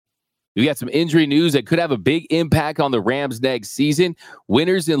We got some injury news that could have a big impact on the Rams next season.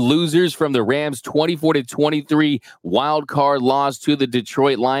 Winners and losers from the Rams' 24-23 wild card loss to the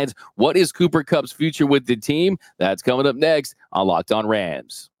Detroit Lions. What is Cooper Kupp's future with the team? That's coming up next on Locked On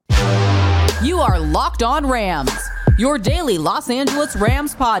Rams. You are Locked On Rams, your daily Los Angeles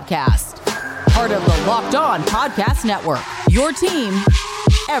Rams podcast. Part of the Locked On Podcast Network, your team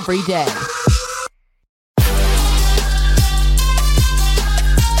every day.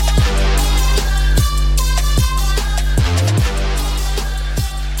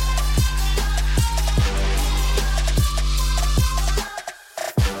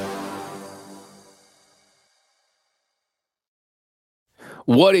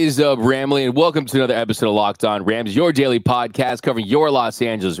 What is up, Ramley, and welcome to another episode of Locked On Rams, your daily podcast covering your Los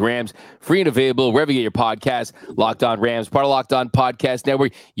Angeles Rams, free and available wherever you get your podcasts. Locked On Rams, part of Locked On Podcast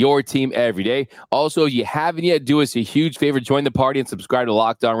Network, your team every day. Also, if you haven't yet, do us a huge favor, join the party and subscribe to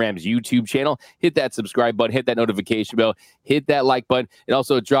Locked On Rams YouTube channel. Hit that subscribe button, hit that notification bell, hit that like button, and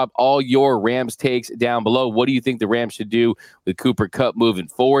also drop all your Rams takes down below. What do you think the Rams should do with Cooper Kupp moving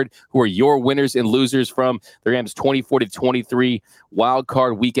forward? Who are your winners and losers from the Rams' 24-23 wild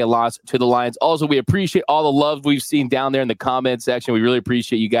card weekend loss to the Lions? Also, we appreciate all the love we've seen down there in the comment section. We really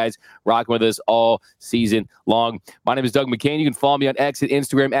appreciate you guys rocking with us all season long. My name is Doug McCain. You can follow me on X and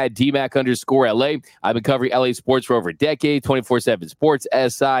Instagram at DMAC_LA. I've been covering LA sports for over a decade, 24/7 Sports,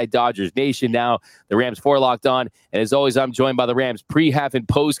 SI, Dodgers Nation, now the Rams for Locked On. And as always, I'm joined by the Rams pre-half and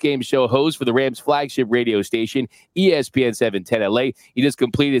post-game show host for the Rams flagship radio station, ESPN 710 LA. He just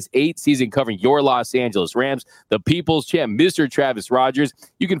completed his 8th season covering your Los Angeles Rams, the People's Champ, Mr. Travis Rogers.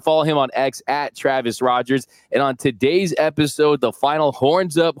 You can follow him on X at Travis Rogers. And on today's episode, the final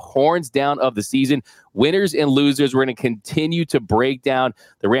horns up, horns down of the season, winners and losers. We're going to continue to break down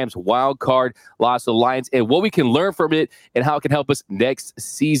the Rams wild card loss to the Lions and what we can learn from it and how it can help us next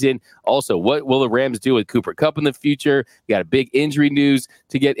season. Also, what will the Rams do with Cooper Kupp in the future? We got a big injury news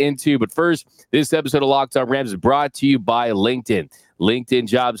to get into. But first, this episode of Locked On Rams is brought to you by LinkedIn. LinkedIn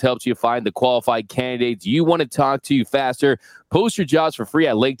Jobs helps you find the qualified candidates you want to talk to faster. Post your jobs for free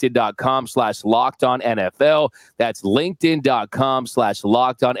at linkedin.com/lockedonnfl. That's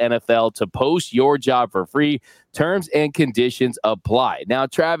linkedin.com/lockedonnfl to post your job for free. Terms and conditions apply. Now,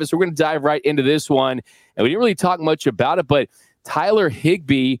 Travis, we're going to dive right into this one. And we didn't really talk much about it, but Tyler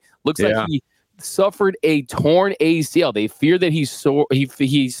Higbee looks like he suffered a torn ACL. They fear that he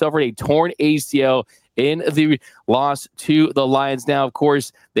suffered a torn ACL in the loss to the Lions. Now, of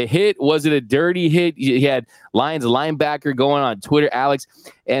course, the hit, was it a dirty hit? You had Lions linebacker going on Twitter, Alex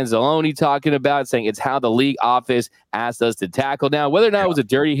Anzalone, talking about, saying it's how the league office asked us to tackle. Now, whether or not it was a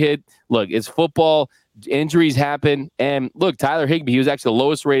dirty hit, look, it's football. Injuries happen. And look, Tyler Higbee, he was actually the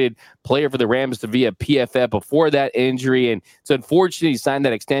lowest rated player for the Rams to via PFF before that injury. And it's unfortunate he signed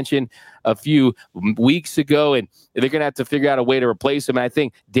that extension a few weeks ago, and they're going to have to figure out a way to replace him. And I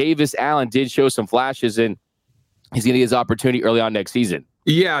think Davis Allen did show some flashes, and he's going to get his opportunity early on next season.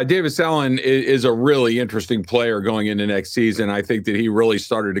 Yeah, Davis Allen is a really interesting player going into next season. I think that he really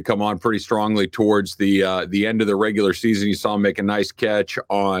started to come on pretty strongly towards the end of the regular season. You saw him make a nice catch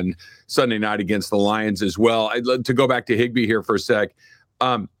on Sunday night against the Lions as well. I'd love to go back to Higbee here for a sec.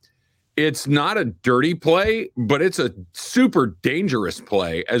 It's not a dirty play, but it's a super dangerous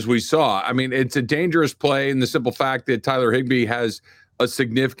play, as we saw. I mean, it's a dangerous play in the simple fact that Tyler Higbee has a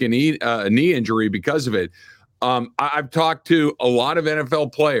significant knee injury because of it. I've talked to a lot of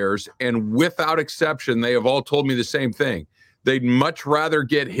NFL players, and without exception, they have all told me the same thing. They'd much rather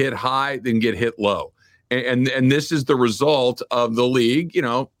get hit high than get hit low. And this is the result of the league,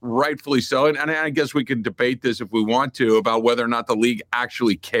 rightfully so. And I guess we could debate this if we want to about whether or not the league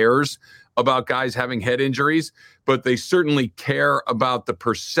actually cares about guys having head injuries, but they certainly care about the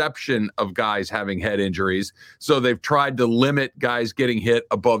perception of guys having head injuries. So they've tried to limit guys getting hit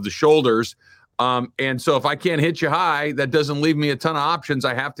above the shoulders. And so if I can't hit you high, that doesn't leave me a ton of options.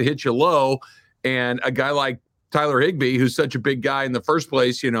 I have to hit you low. And a guy like Tyler Higbee, who's such a big guy in the first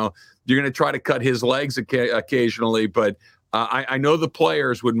place, you're going to try to cut his legs occasionally. But I know the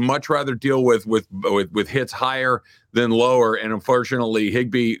players would much rather deal with hits higher than lower. And unfortunately,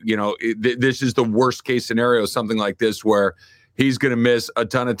 Higbee, this is the worst case scenario, something like this, where he's going to miss a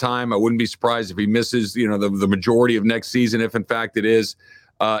ton of time. I wouldn't be surprised if he misses, the majority of next season, if in fact it is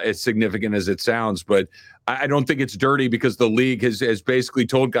as significant as it sounds. But I don't think it's dirty, because the league has basically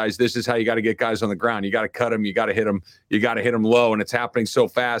told guys, this is how you got to get guys on the ground. You got to cut them. You got to hit them. You got to hit them low. And it's happening so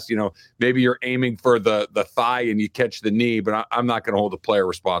fast. Maybe you're aiming for the thigh and you catch the knee, but I'm not going to hold the player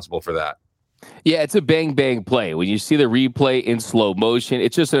responsible for that. Yeah, it's a bang play. When you see the replay in slow motion,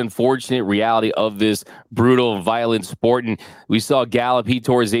 it's just an unfortunate reality of this brutal, violent sport. And we saw Gallup, he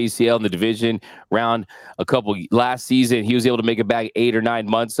tore his ACL in the division round last season. He was able to make it back 8 or 9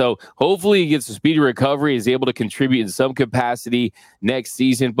 months. So hopefully he gets a speedy recovery, is able to contribute in some capacity next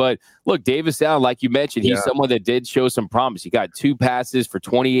season. But look, Davis Allen, like you mentioned, he's someone that did show some promise. He got 2 passes for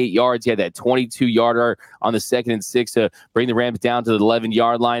 28 yards. He had that 22-yarder on the 2nd and 6 to bring the Rams down to the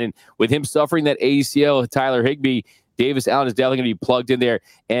 11-yard line. And with him suffering that ACL, Tyler Higbee, Davis Allen is definitely going to be plugged in there,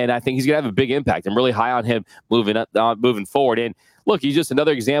 and I think he's going to have a big impact. I'm really high on him moving forward. And look, he's just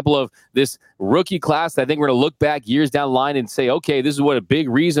another example of this rookie class that I think we're going to look back years down the line and say, okay, this is what a big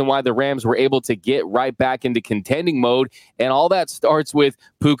reason why the Rams were able to get right back into contending mode. And all that starts with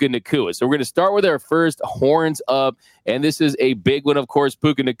Puka Nacua. So we're going to start with our first horns up. And this is a big one, of course.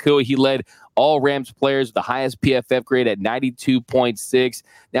 Puka Nacua, he led all Rams players with the highest PFF grade at 92.6.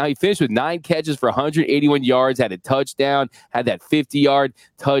 Now he finished with 9 catches for 181 yards, had a touchdown, had that 50-yard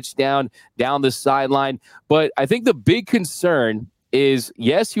touchdown down the sideline. But I think the big concern is,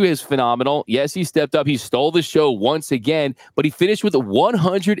 yes, he was phenomenal. Yes, he stepped up. He stole the show once again, but he finished with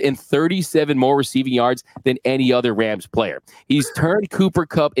 137 more receiving yards than any other Rams player. He's turned Cooper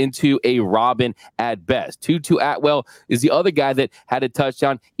Kupp into a Robin at best. Tutu Atwell is the other guy that had a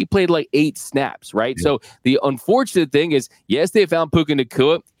touchdown. He played like 8 snaps, right? So the unfortunate thing is, yes, they found Puka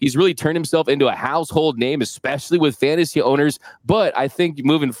Nacua. He's really turned himself into a household name, especially with fantasy owners. But I think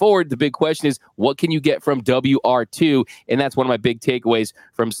moving forward, the big question is, what can you get from WR2? And that's one of my big takeaways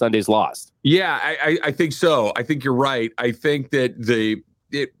from Sunday's loss. Yeah, I think so. I think you're right. I think that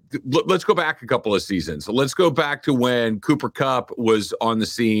let's go back a couple of seasons. Let's go back to when Cooper Kupp was on the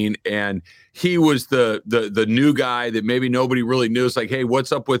scene and he was the new guy that maybe nobody really knew. It's like, hey,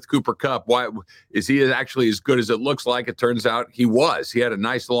 what's up with Cooper Kupp? Why is he actually as good as it looks like? It turns out he was. He had a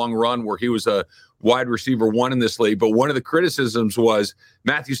nice long run where he was a wide receiver 1 in this league. But one of the criticisms was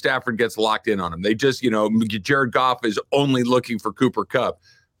Matthew Stafford gets locked in on him. They just, Jared Goff is only looking for Cooper Kupp.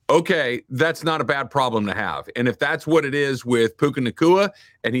 Okay, that's not a bad problem to have. And if that's what it is with Puka Nacua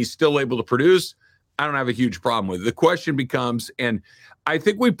and he's still able to produce, I don't have a huge problem with it. The question becomes, and I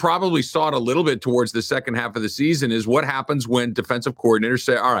think we probably saw it a little bit towards the second half of the season, is what happens when defensive coordinators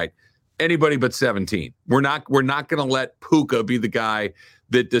say, all right, anybody but 17. We're not going to let Puka be the guy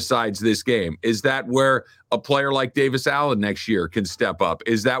that decides this game. Is that where a player like Davis Allen next year can step up?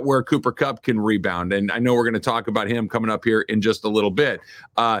 Is that where Cooper Kupp can rebound? And I know we're going to talk about him coming up here in just a little bit.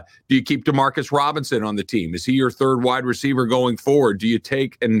 Do you keep Demarcus Robinson on the team? Is he your third wide receiver going forward? Do you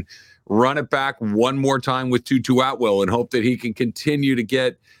take and run it back one more time with Tutu Atwell and hope that he can continue to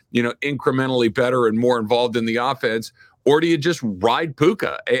get, incrementally better and more involved in the offense? Or do you just ride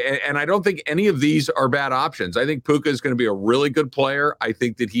Puka? And I don't think any of these are bad options. I think Puka is going to be a really good player. I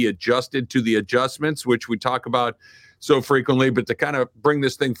think that he adjusted to the adjustments, which we talk about so frequently. But to kind of bring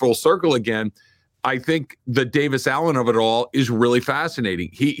this thing full circle again, I think the Davis Allen of it all is really fascinating.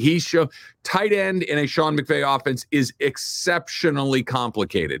 He tight end in a Sean McVay offense is exceptionally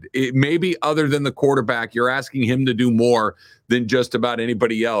complicated. It maybe other than the quarterback, you're asking him to do more than just about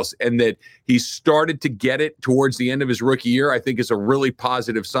anybody else. And that he started to get it towards the end of his rookie year, I think is a really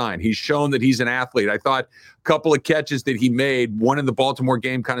positive sign. He's shown that he's an athlete. I thought a couple of catches that he made, one in the Baltimore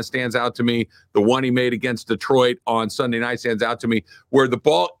game kind of stands out to me. The one he made against Detroit on Sunday night stands out to me, where the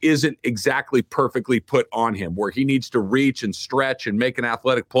ball isn't exactly perfectly put on him, where he needs to reach and stretch and make an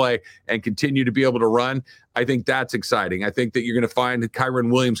athletic play and continue to be able to run. I think that's exciting. I think that you're going to find Kyron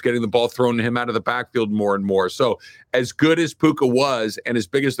Williams getting the ball thrown to him out of the backfield more and more. So as good as Puka was, and as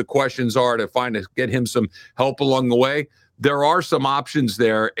big as the questions are to get him some help along the way, there are some options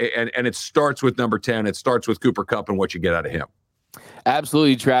there. And it starts with number 10. It starts with Cooper Kupp and what you get out of him.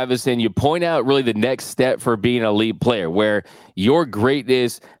 Absolutely, Travis. And you point out really the next step for being an elite player, where your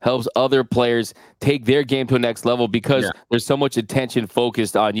greatness helps other players take their game to a next level because there's so much attention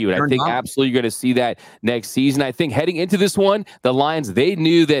focused on you. And I think absolutely you're going to see that next season. I think heading into this one, the Lions, they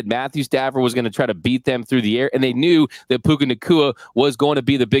knew that Matthew Stafford was going to try to beat them through the air, and they knew that Puka Nacua was going to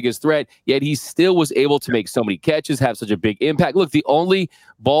be the biggest threat, yet he still was able to make so many catches, have such a big impact. Look, the only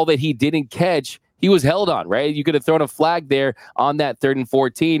ball that he didn't catch, he was held on, right? You could have thrown a flag there on that 3rd and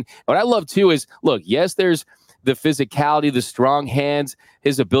 14. What I love, too, is, look, yes, there's the physicality, the strong hands,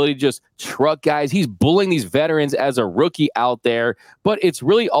 his ability to just truck guys. He's bullying these veterans as a rookie out there, but it's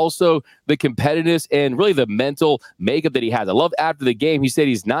really also the competitiveness and really the mental makeup that he has. I love after the game, he said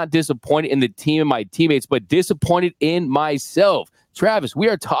he's not disappointed in the team and my teammates, but disappointed in myself. Travis, we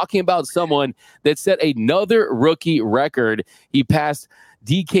are talking about someone that set another rookie record. He passed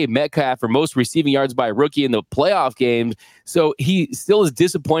DK Metcalf for most receiving yards by a rookie in the playoff game. So he still is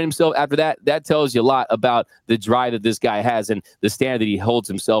disappointed himself after that. That tells you a lot about the drive that this guy has and the standard that he holds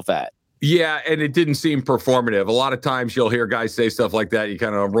himself at. Yeah, and it didn't seem performative. A lot of times you'll hear guys say stuff like that. You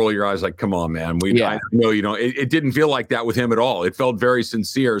kind of roll your eyes like, come on, man. I know you don't. It didn't feel like that with him at all. It felt very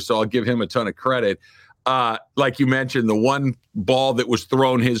sincere, so I'll give him a ton of credit. Like you mentioned, the one ball that was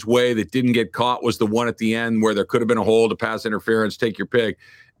thrown his way that didn't get caught was the one at the end where there could have been a hold, a pass interference, take your pick.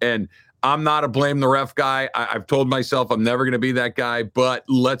 And I'm not a blame the ref guy. I've told myself I'm never going to be that guy, but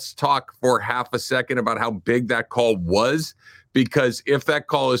let's talk for half a second about how big that call was. Because if that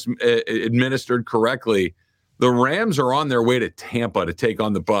call is administered correctly, the Rams are on their way to Tampa to take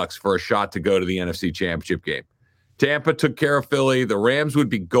on the Bucs for a shot to go to the NFC Championship game. Tampa took care of Philly. The Rams would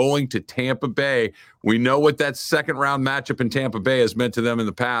be going to Tampa Bay. We know what that second-round matchup in Tampa Bay has meant to them in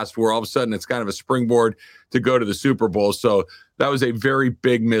the past, where all of a sudden it's kind of a springboard to go to the Super Bowl. So that was a very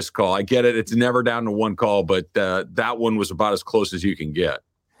big missed call. I get it. It's never down to one call, but that one was about as close as you can get.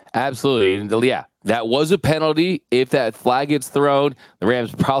 Absolutely. Yeah, that was a penalty. If that flag gets thrown, the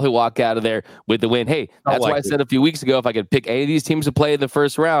Rams probably walk out of there with the win. Hey, that's why I said a few weeks ago, if I could pick any of these teams to play in the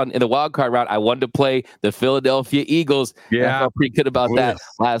first round, in the wild card round, I wanted to play the Philadelphia Eagles. Yeah. I felt pretty good about that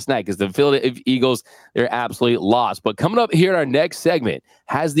last night because the Philadelphia Eagles, they're absolutely lost. But coming up here in our next segment,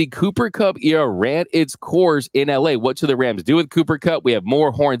 has the Cooper Kupp era ran its course in LA? What should the Rams do with Cooper Kupp? We have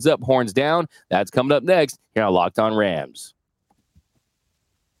more horns up, horns down. That's coming up next here on Locked On Rams.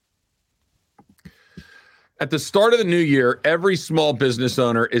 At the start of the new year, every small business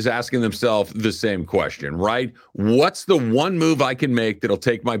owner is asking themselves the same question, right? What's the one move I can make that'll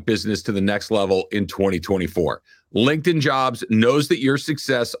take my business to the next level in 2024? LinkedIn Jobs knows that your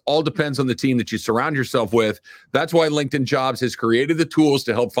success all depends on the team that you surround yourself with. That's why LinkedIn Jobs has created the tools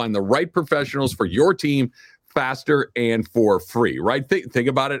to help find the right professionals for your team faster and for free, right? Think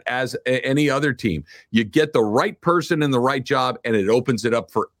about it as any other team. You get the right person in the right job, and it opens it up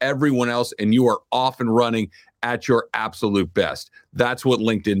for everyone else, and you are off and running at your absolute best. That's what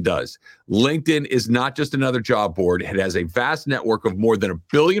LinkedIn does. LinkedIn is not just another job board. It has a vast network of more than 1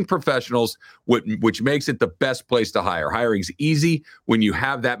 billion professionals, which makes it the best place to hire. Hiring's easy when you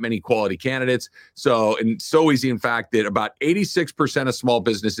have that many quality candidates. So easy, in fact, that about 86% of small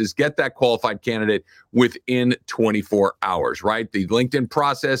businesses get that qualified candidate within 24 hours, right? The LinkedIn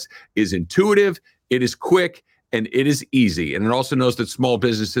process is intuitive, it is quick, and it is easy. And it also knows that small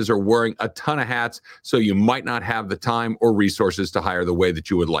businesses are wearing a ton of hats, so you might not have the time or resources to hire the way that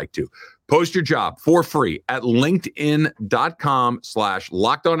you would like to. Post your job for free at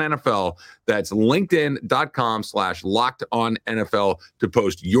linkedin.com/lockedonnfl. That's linkedin.com/lockedonnfl to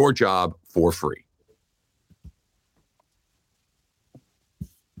post your job for free.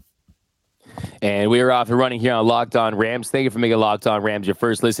 And we are off and running here on Locked On Rams. Thank you for making Locked On Rams your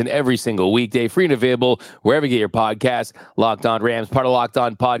first listen every single weekday. Free and available wherever you get your podcasts. Locked On Rams, part of Locked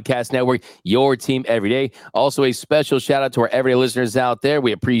On Podcast Network, your team every day. Also, a special shout out to our everyday listeners out there.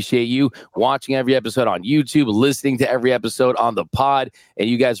 We appreciate you watching every episode on YouTube, listening to every episode on the pod. And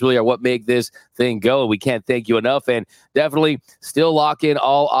you guys really are what make this thing go. We can't thank you enough. And definitely still lock in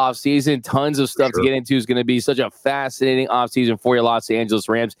all off season. Tons of stuff to get into. Is going to be such a fascinating off season for your Los Angeles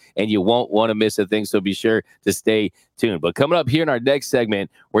Rams, and you won't want to miss a thing. So be sure to stay tuned. But coming up here in our next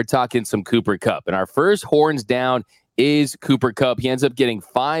segment, we're talking some Cooper Kupp. And our first horns down is Cooper Kupp. He ends up getting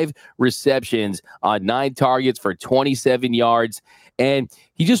 5 receptions on 9 targets for 27 yards. And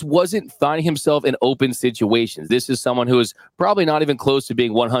he just wasn't finding himself in open situations. This is someone who is probably not even close to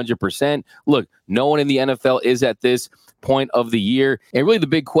being 100%. Look, no one in the NFL is at this point of the year. And really the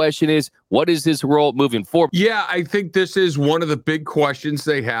big question is, what is his role moving forward? Yeah, I think this is one of the big questions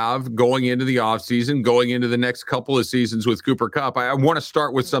they have going into the offseason, going into the next couple of seasons with Cooper Kupp. I want to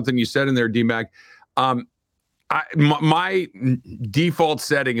start with something you said in there, D-Mac. My default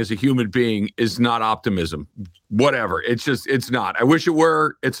setting as a human being is not optimism. Whatever. It's not. I wish it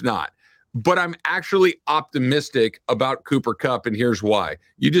were. It's not. But I'm actually optimistic about Cooper Kupp, and here's why.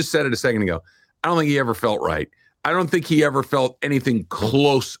 You just said it a second ago. I don't think he ever felt right. I don't think he ever felt anything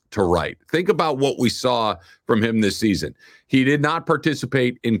close to right. Think about what we saw from him this season. He did not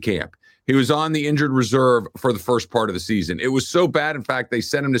participate in camp. He was on the injured reserve for the first part of the season. It was so bad, in fact, they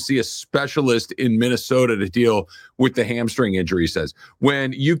sent him to see a specialist in Minnesota to deal with the hamstring injury, he says.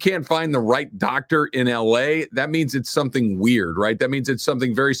 When you can't find the right doctor in LA, that means it's something weird, right? That means it's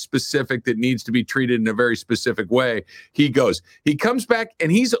something very specific that needs to be treated in a very specific way. He comes back,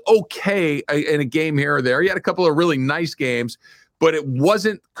 and he's okay in a game here or there. He had a couple of really nice games, but it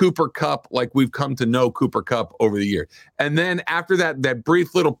wasn't Cooper Kupp like we've come to know Cooper Kupp over the year. And then after that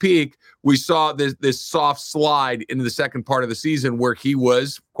brief little peak, we saw this soft slide into the second part of the season where he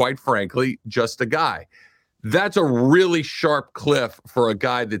was, quite frankly, just a guy. That's a really sharp cliff for a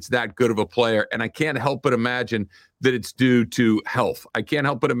guy that's that good of a player. And I can't help but imagine that it's due to health. I can't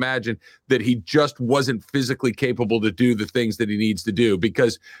help but imagine that he just wasn't physically capable to do the things that he needs to do.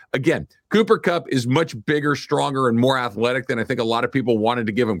 Because, again, Cooper Kupp is much bigger, stronger, and more athletic than I think a lot of people wanted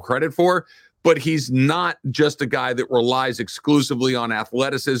to give him credit for. But he's not just a guy that relies exclusively on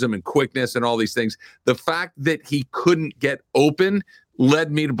athleticism and quickness and all these things. The fact that he couldn't get open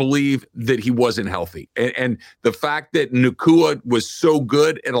led me to believe that he wasn't healthy. And the fact that Nakua was so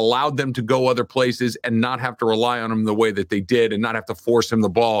good, it allowed them to go other places and not have to rely on him the way that they did and not have to force him the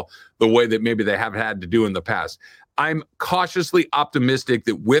ball the way that maybe they have had to do in the past. I'm cautiously optimistic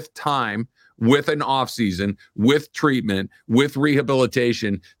that with time, with an offseason, with treatment, with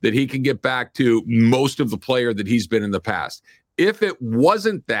rehabilitation, that he can get back to most of the player that he's been in the past. If it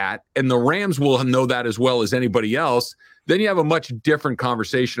wasn't that, and the Rams will know that as well as anybody else, then you have a much different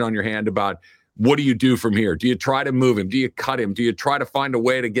conversation on your hand about what do you do from here? Do you try to move him? Do you cut him? Do you try to find a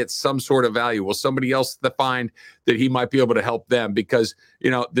way to get some sort of value? Will somebody else find that he might be able to help them? Because,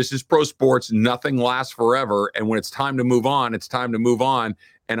 this is pro sports. Nothing lasts forever. And when it's time to move on, it's time to move on.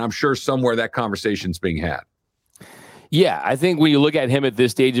 And I'm sure somewhere that conversation's being had. Yeah, I think when you look at him at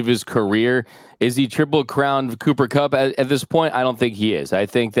this stage of his career, is he triple crowned Cooper Kupp at this point? I don't think he is. I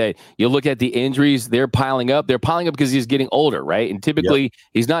think that you look at the injuries, they're piling up. They're piling up because he's getting older, right? And typically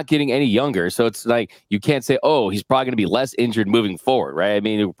he's not getting any younger. So it's like you can't say, oh, he's probably going to be less injured moving forward, right? I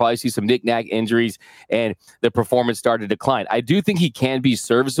mean, you'll probably see some knick-knack injuries and the performance start to decline. I do think he can be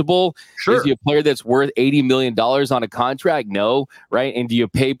serviceable. Sure. Is he a player that's worth $80 million on a contract? No, right? And do you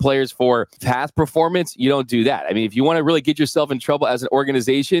pay players for past performance? You don't do that. I mean, if you want to really get yourself in trouble as an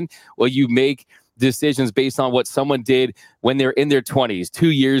organization, well, you make decisions based on what someone did when they're in their 20s 2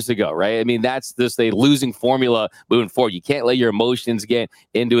 years ago, right? I mean, that's just a losing formula moving forward. You can't let your emotions get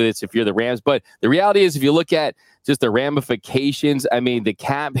into this if you're the Rams. But the reality is, if you look at just the ramifications, I mean, the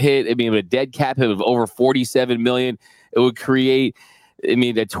cap hit, a dead cap hit of over $47 million, it would create a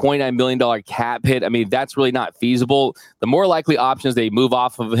 $29 million cap hit. I mean, that's really not feasible. The more likely options, they move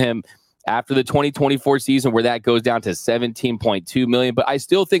off of him after the 2024 season, where that goes down to $17.2 million. But I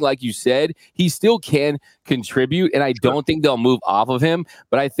still think, like you said, he still can contribute, and I don't think they'll move off of him.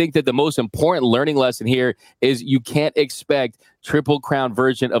 But I think that the most important learning lesson here is you can't expect Triple Crown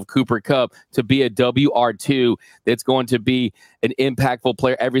version of Cooper Kupp to be a WR2 that's going to be an impactful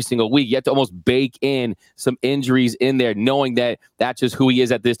player every single week. You have to almost bake in some injuries in there, knowing that that's just who he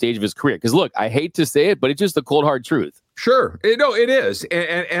is at this stage of his career. Because look, I hate to say it, but it's just the cold, hard truth. Sure. It is.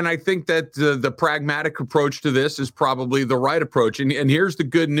 And I think that the pragmatic approach to this is probably the right approach. And here's the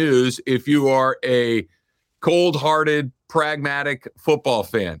good news. If you are a cold-hearted, pragmatic football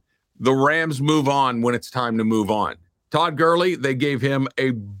fan, the Rams move on when it's time to move on. Todd Gurley, they gave him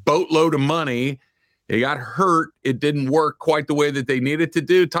a boatload of money. He got hurt. It didn't work quite the way that they needed to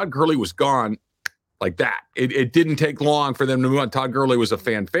do. Todd Gurley was gone like that. It didn't take long for them to move on. Todd Gurley was a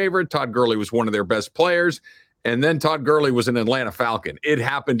fan favorite. Todd Gurley was one of their best players. And then Todd Gurley was an Atlanta Falcon. It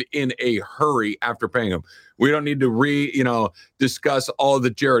happened in a hurry after paying him. We don't need to discuss all of the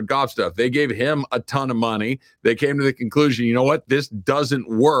Jared Goff stuff. They gave him a ton of money. They came to the conclusion, you know what, this doesn't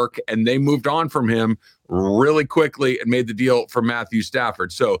work. And they moved on from him really quickly and made the deal for Matthew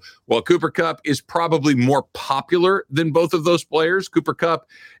Stafford. So while Cooper Kupp is probably more popular than both of those players, Cooper Kupp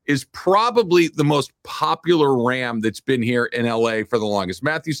is probably the most popular Ram that's been here in LA for the longest.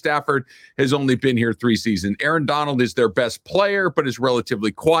 Matthew Stafford has only been here 3 seasons. Aaron Donald is their best player, but is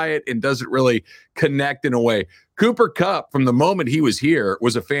relatively quiet and doesn't really connect in a way. Cooper Kupp, from the moment he was here,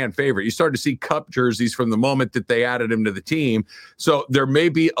 was a fan favorite. You started to see Kupp jerseys from the moment that they added him to the team. So there may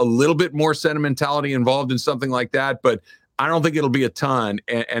be a little bit more sentimentality involved in something like that, but I don't think it'll be a ton.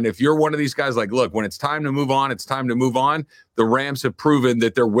 And if you're one of these guys, like, look, when it's time to move on, it's time to move on. The Rams have proven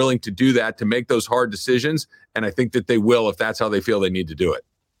that they're willing to do that, to make those hard decisions. And I think that they will if that's how they feel they need to do it.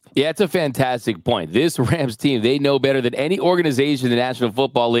 Yeah, it's a fantastic point. This Rams team, they know better than any organization in the National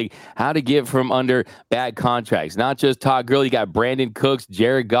Football League how to get from under bad contracts. Not just Todd Gurley, you got Brandon Cooks,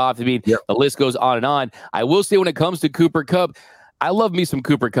 Jared Goff. The list goes on and on. I will say, when it comes to Cooper Kupp, I love me some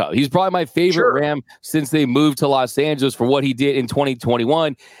Cooper Kupp. He's probably my favorite Ram since they moved to Los Angeles for what he did in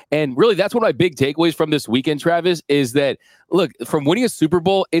 2021. And really, that's one of my big takeaways from this weekend, Travis, is that, look, from winning a Super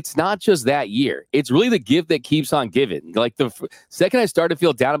Bowl, it's not just that year. It's really the gift that keeps on giving. Like the second I started to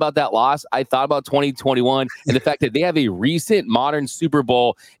feel down about that loss, I thought about 2021 and the fact that they have a recent modern Super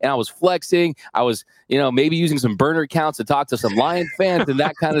Bowl, and I was flexing. I was, maybe using some burner accounts to talk to some Lions fans and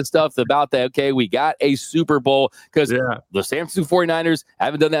that kind of stuff about that. Okay, we got a Super Bowl because the San Francisco 49ers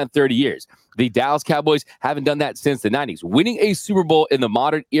haven't done that in 30 years. The Dallas Cowboys haven't done that since the 90s. Winning a Super Bowl in the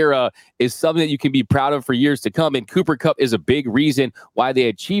modern era is something that you can be proud of for years to come, and Cooper Kupp is a big reason why they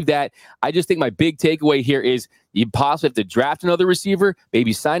achieved that. I just think my big takeaway here is you possibly have to draft another receiver,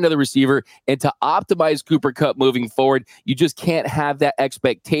 maybe sign another receiver, and to optimize Cooper Kupp moving forward, you just can't have that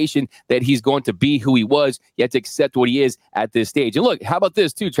expectation that he's going to be who he was. You have to accept what he is at this stage. And look, how about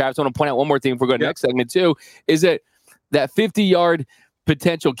this too, Travis? I want to point out one more thing before we go to the next segment too, is that 50-yard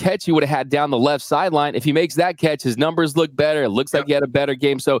potential catch he would have had down the left sideline. If he makes that catch, his numbers look better. It looks like he had a better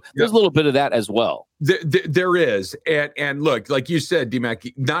game. So there's a little bit of that as well. There is. And look, like you said, D-Mac,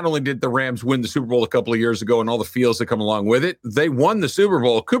 not only did the Rams win the Super Bowl a couple of years ago and all the feels that come along with it, they won the Super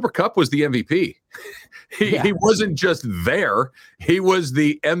Bowl. Cooper Kupp was the MVP. He wasn't just there. He was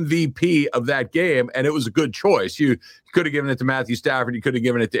the MVP of that game, and it was a good choice. You could have given it to Matthew Stafford. You could have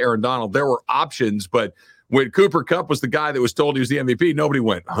given it to Aaron Donald. There were options, but when Cooper Kupp was the guy that was told he was the MVP, nobody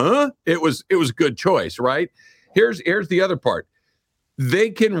went, huh? It was a good choice, right? Here's the other part. They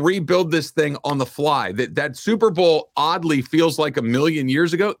can rebuild this thing on the fly. That Super Bowl oddly feels like a million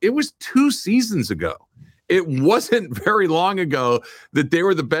years ago. It was 2 seasons ago. It wasn't very long ago that they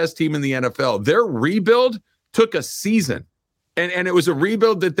were the best team in the NFL. Their rebuild took a season. And it was a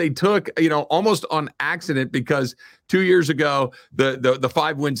rebuild that they took, almost on accident, because 2 years ago, the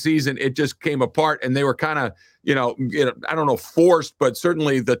 5-win season, it just came apart, and they were kind of, I don't know, forced, but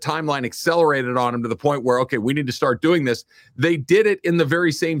certainly the timeline accelerated on them to the point where, okay, we need to start doing this. They did it in the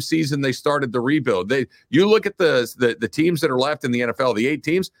very same season they started the rebuild. You look at the teams that are left in the NFL, the 8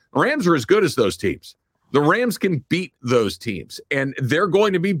 teams, the Rams are as good as those teams. The Rams can beat those teams, and they're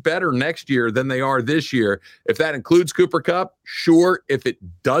going to be better next year than they are this year. If that includes Cooper Kupp, sure. If it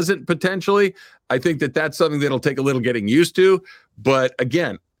doesn't, potentially, I think that's something that'll take a little getting used to. But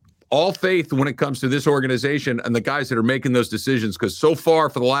again, all faith when it comes to this organization and the guys that are making those decisions, because so far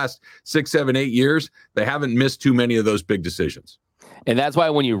for the last 6, 7, 8 years, they haven't missed too many of those big decisions. And that's why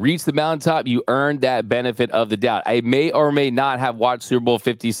when you reach the mountaintop, you earn that benefit of the doubt. I may or may not have watched Super Bowl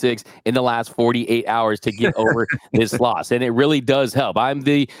 56 in the last 48 hours to get over this loss. And it really does help. I'm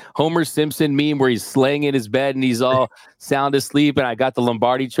the Homer Simpson meme where he's laying in his bed and he's all sound asleep. And I got the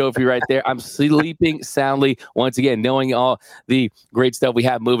Lombardi trophy right there. I'm sleeping soundly once again, knowing all the great stuff we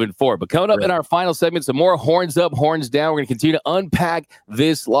have moving forward. But coming up in our final segment, some more horns up, horns down. We're going to continue to unpack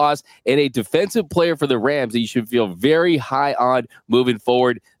this loss and a defensive player for the Rams that you should feel very high on moving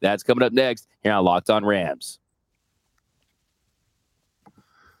forward. That's coming up next here on Locked On Rams.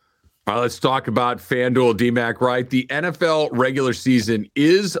 All right, let's talk about FanDuel, D-Mac, right? The NFL regular season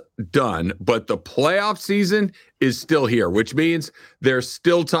is done, but the playoff season is still here, which means there's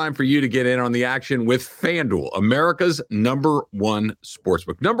still time for you to get in on the action with FanDuel, America's #1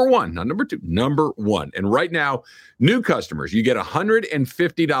 sportsbook. #1, not #2, #1. And right now, new customers, you get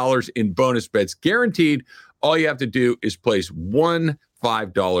 $150 in bonus bets guaranteed. All you have to do is place one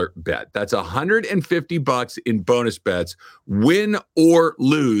 $5 bet. That's $150 in bonus bets, win or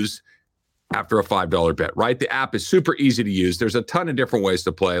lose, after a $5 bet, right? The app is super easy to use. There's a ton of different ways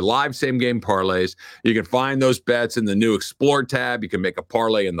to play. Live same-game parlays. You can find those bets in the new Explore tab. You can make a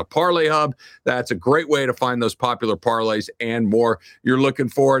parlay in the Parlay Hub. That's a great way to find those popular parlays and more. You're looking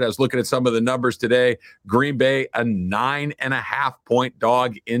forward. I was looking at some of the numbers today. Green Bay, a 9.5-point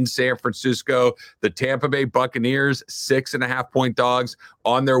dog in San Francisco. The Tampa Bay Buccaneers, 6.5-point dogs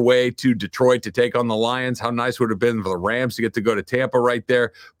on their way to Detroit to take on the Lions. How nice would it have been for the Rams to get to go to Tampa right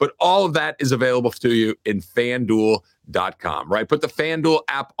there? But all of that is available to you in FanDuel.com, right? Put the FanDuel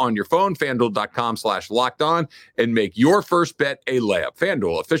app on your phone, FanDuel.com/lockedon, and make your first bet a layup.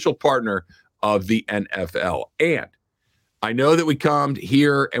 FanDuel, official partner of the NFL. And I know that we come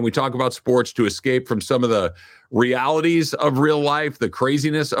here and we talk about sports to escape from some of the realities of real life, the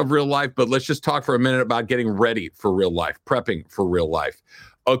craziness of real life, but let's just talk for a minute about getting ready for real life, prepping for real life.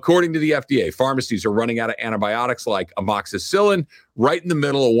 According to the FDA, pharmacies are running out of antibiotics like amoxicillin right in the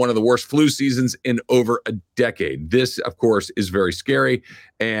middle of one of the worst flu seasons in over a decade. This, of course, is very scary,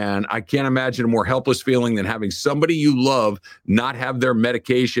 and I can't imagine a more helpless feeling than having somebody you love not have their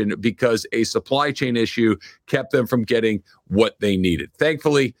medication because a supply chain issue kept them from getting what they needed.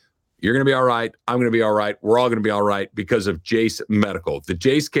 Thankfully, You're going to be all right. I'm going to be all right. We're all going to be all right because of Jace Medical. The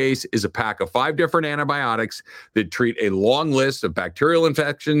Jace case is a pack of 5 different antibiotics that treat a long list of bacterial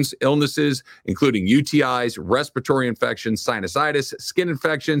infections, illnesses, including UTIs, respiratory infections, sinusitis, skin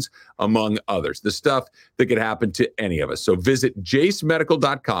infections, among others. The stuff that could happen to any of us. So visit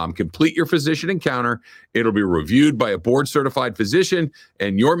jacemedical.com, complete your physician encounter. It'll be reviewed by a board-certified physician,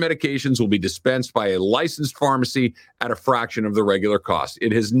 and your medications will be dispensed by a licensed pharmacy at a fraction of the regular cost.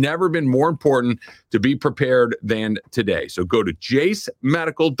 It has never been more important to be prepared than today. So go to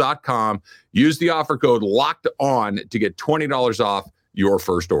jacemedical.com, use the offer code locked on to get $20 off your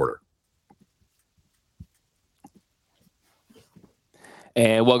first order.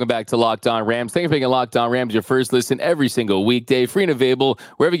 And welcome back to Locked On Rams. Thanks for making Locked On Rams your first listen every single weekday, free and available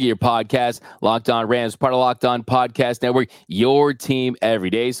wherever you get your podcast. Locked On Rams, part of Locked On Podcast Network, your team every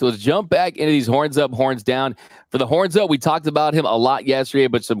day. So let's jump back into these horns up, horns down. For the horns up, we talked about him a lot yesterday,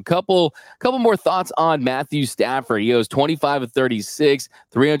 but some couple more thoughts on Matthew Stafford. He goes 25 of 36,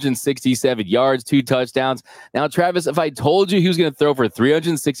 367 yards, 2 touchdowns. Now, Travis, if I told you he was going to throw for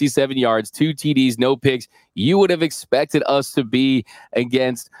 367 yards, 2 TDs, no picks, you would have expected us to be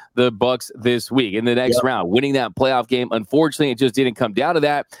against the Bucs this week in the next round, winning that playoff game. Unfortunately, it just didn't come down to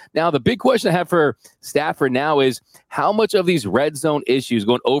that. Now, the big question I have for Stafford now is how much of these red zone issues,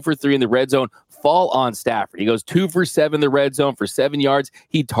 going 0 for 3 in the red zone, fall on Stafford? He goes 2 for 7 in the red zone for 7 yards.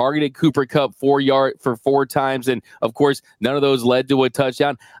 He targeted Cooper Kupp 4 times, and of course, none of those led to a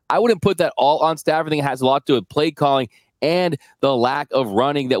touchdown. I wouldn't put that all on Stafford. I think it has a lot to do with play calling and the lack of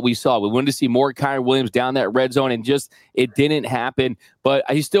running that we saw. We wanted to see more Kyren Williams down that red zone, and just it didn't happen. But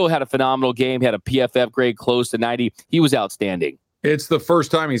he still had a phenomenal game. He had a PFF grade close to 90. He was outstanding. It's the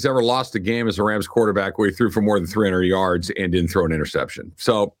first time he's ever lost a game as a Rams quarterback where he threw for more than 300 yards and didn't throw an interception.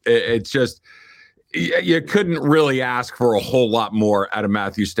 So it's just, you couldn't really ask for a whole lot more out of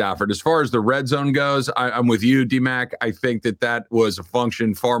Matthew Stafford. As far as the red zone goes, I'm with you, D-Mac. I think that was a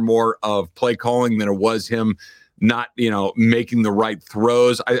function far more of play calling than it was him not, making the right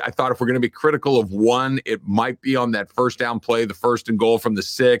throws. I thought if we're going to be critical of one, it might be on that first down play, the 1st and goal from the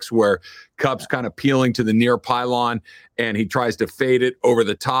 6, where Kupp's kind of peeling to the near pylon and he tries to fade it over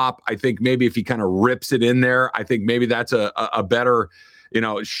the top. I think maybe if he kind of rips it in there, I think maybe that's a better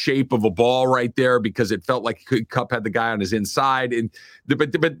shape of a ball right there, because it felt like Kupp had the guy on his inside.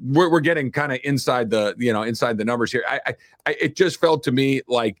 But we're getting kind of inside the numbers here. It just felt to me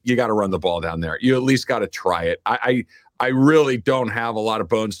like you got to run the ball down there. You at least got to try it. I really don't have a lot of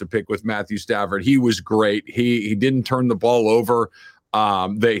bones to pick with Matthew Stafford. He was great. He didn't turn the ball over.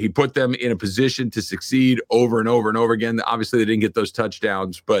 He put them in a position to succeed over and over and over again. Obviously, they didn't get those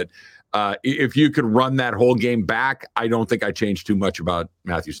touchdowns, but if you could run that whole game back, I don't think I changed too much about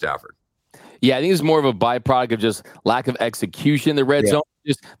Matthew Stafford. Yeah, I think it's more of a byproduct of just lack of execution in the red zone,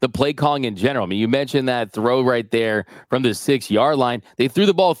 just the play calling in general. I mean, you mentioned that throw right there from the 6-yard line. They threw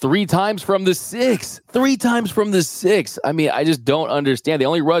the ball 3 times from the 6. 3 times from the 6. I mean, I just don't understand. They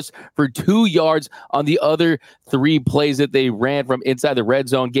only rushed for 2 yards on the other 3 plays that they ran from inside the red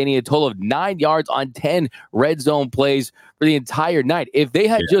zone, gaining a total of 9 yards on 10 red zone plays for the entire night. If they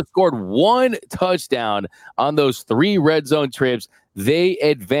had just scored 1 touchdown on those 3 red zone trips, they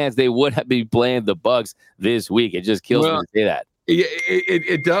advanced. They would have been playing the Bucs this week. It just kills me to say that.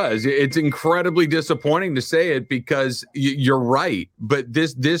 It does. It's incredibly disappointing to say it, because you're right. But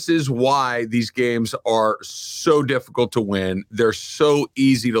this is why these games are so difficult to win. They're so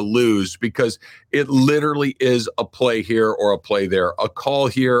easy to lose, because it literally is a play here or a play there, a call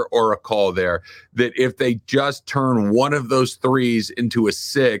here or a call there, that if they just turn one of those 3s into a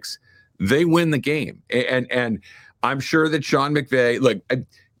 6, they win the game. And I'm sure that Sean McVay, look,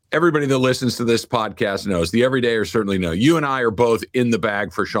 everybody that listens to this podcast knows, the everydayers certainly know, you and I are both in the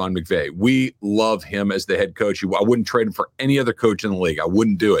bag for Sean McVay. We love him as the head coach. I wouldn't trade him for any other coach in the league. I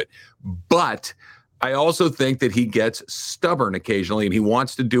wouldn't do it. But I also think that he gets stubborn occasionally, and he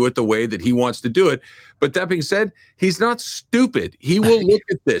wants to do it the way that he wants to do it. But that being said, he's not stupid. He will look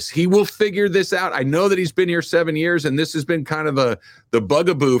at this. He will figure this out. I know that he's been here 7 years, and this has been kind of the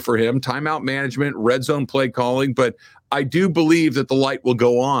bugaboo for him, timeout management, red zone play calling. But I do believe that the light will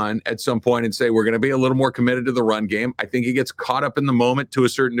go on at some point and say, we're going to be a little more committed to the run game. I think he gets caught up in the moment to a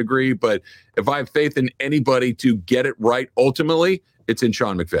certain degree. But if I have faith in anybody to get it right, ultimately, it's in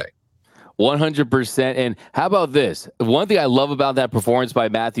Sean McVay. 100%. And how about this? One thing I love about that performance by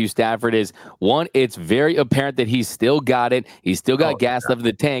Matthew Stafford is, one, it's very apparent that he's still got it. He's still got gas left in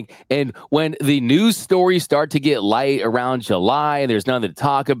the tank. And when the news stories start to get light around July and there's nothing to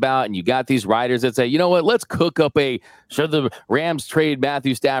talk about, and you got these writers that say, you know what, let's cook up a should the Rams trade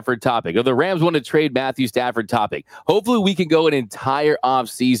Matthew Stafford topic, or the Rams want to trade Matthew Stafford topic. Hopefully we can go an entire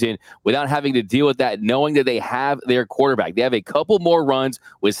offseason without having to deal with that, knowing that they have their quarterback. They have a couple more runs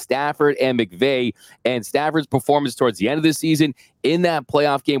with Stafford and McVay, and Stafford's performance towards the end of the season in that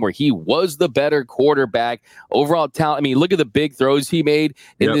playoff game where he was the better quarterback, overall talent. I mean, look at the big throws he made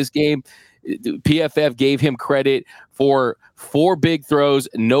in this game. PFF gave him credit for 4 big throws,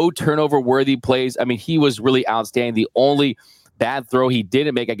 no turnover-worthy plays. I mean, he was really outstanding. The only bad throw he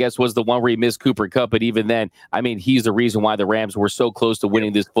didn't make, I guess, was the one where he missed Cooper Kupp. But even then, I mean, he's the reason why the Rams were so close to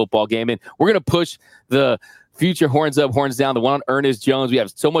winning this football game. And we're going to push the future horns up, horns down, the one on Ernest Jones. We have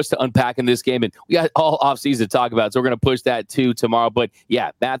so much to unpack in this game, and we got all offseason to talk about. So we're going to push that too tomorrow. But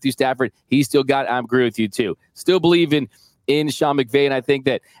yeah, Matthew Stafford, he still got it. I agree with you too. Still believe in Sean McVay, and I think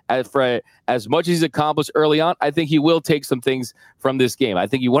that as much as he's accomplished early on, I think he will take some things from this game. I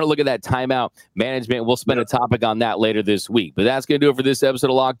think you want to look at that timeout management. We'll spend a topic on that later this week. But that's going to do it for this episode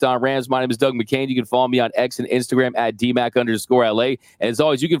of Locked On Rams. My name is Doug McCain. You can follow me on X and Instagram at DMAC_LA. And as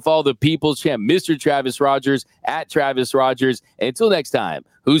always, you can follow the People's Champ, Mr. Travis Rogers, at Travis Rogers. And until next time,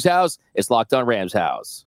 whose house? It's Locked On Rams house.